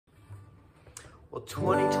Well,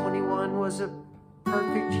 2021 was a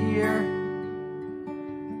perfect year.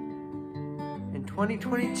 And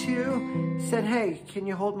 2022 said, hey, can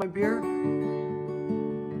you hold my beer?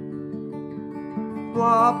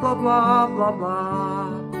 Blah, blah, blah, blah, blah.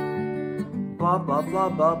 Blah, blah, blah,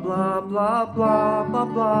 blah, blah, blah, blah, blah,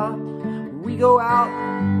 blah. We go out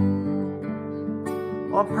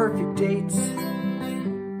on perfect dates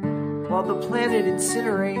while the planet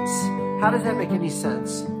incinerates. How does that make any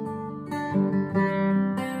sense?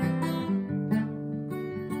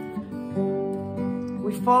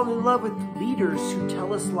 We fall in love with leaders who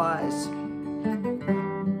tell us lies.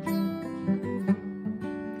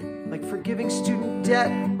 Like forgiving student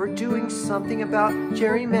debt or doing something about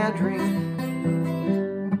gerrymandering.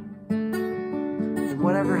 And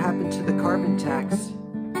whatever happened to the carbon tax?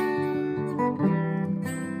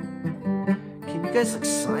 Can you guys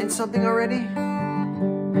sign something already?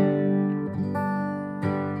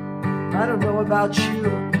 I don't know about you,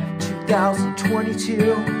 2022,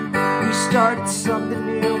 we started something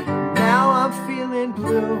new, now I'm feeling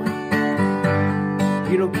blue.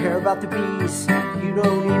 You don't care about the bees, you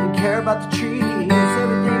don't even care about the trees,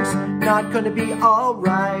 everything's not gonna be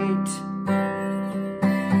alright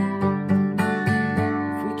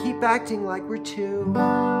if we keep acting like we're two.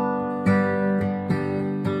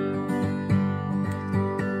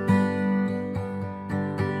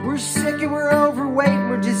 We're sick and we're overweight and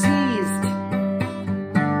we're diseased.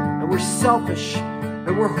 And we're selfish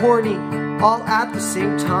and we're horny all at the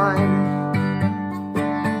same time.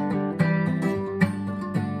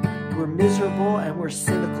 We're miserable and we're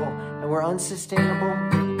cynical and we're unsustainable.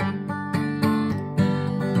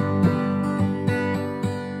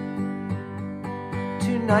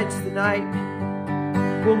 Tonight's the night.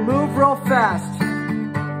 We'll move real fast.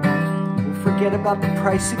 We'll forget about the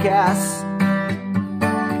price of gas.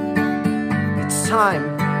 Time.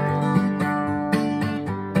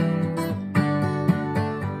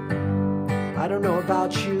 I don't know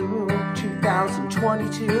about you,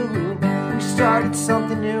 2022, we started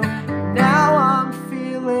something new, now I'm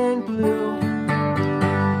feeling blue.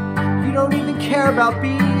 You don't even care about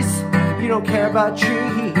bees, you don't care about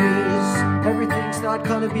trees, everything's not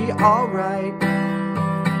gonna be alright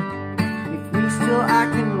if we still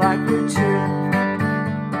acting like we're two.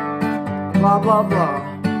 Blah blah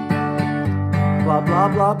blah. Blah, blah,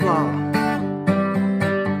 blah, blah.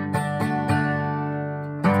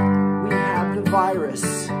 We have the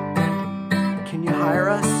virus. Can you hire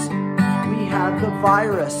us? We have the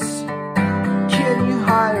virus. Can you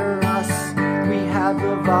hire us? We have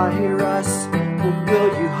the virus.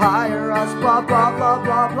 Will you hire us? Blah, blah, blah,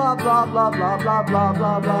 blah, blah, blah, blah, blah, blah, blah,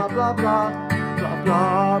 blah, blah, blah, blah,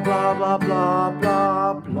 blah, blah, blah, blah,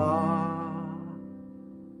 blah, blah.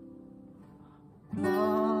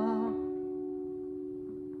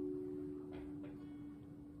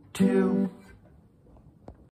 Two.